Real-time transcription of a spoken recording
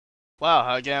Wow,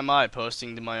 how again am I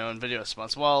posting to my own video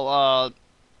spots? Well,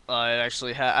 I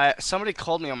actually somebody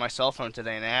called me on my cell phone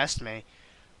today and asked me,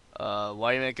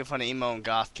 why are you making fun of emo and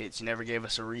goth kids? You never gave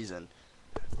us a reason.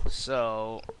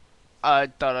 So, I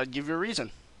thought I'd give you a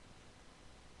reason.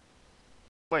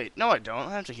 Wait, no I don't.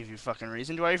 I have to give you a fucking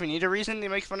reason. Do I even need a reason to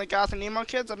make fun of goth and emo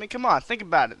kids? I mean, come on, think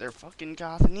about it. They're fucking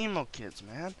goth and emo kids,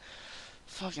 man.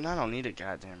 Fucking, I don't need a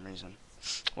goddamn reason.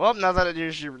 Well, now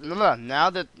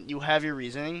that you have your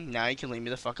reasoning, now you can leave me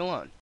the fuck alone.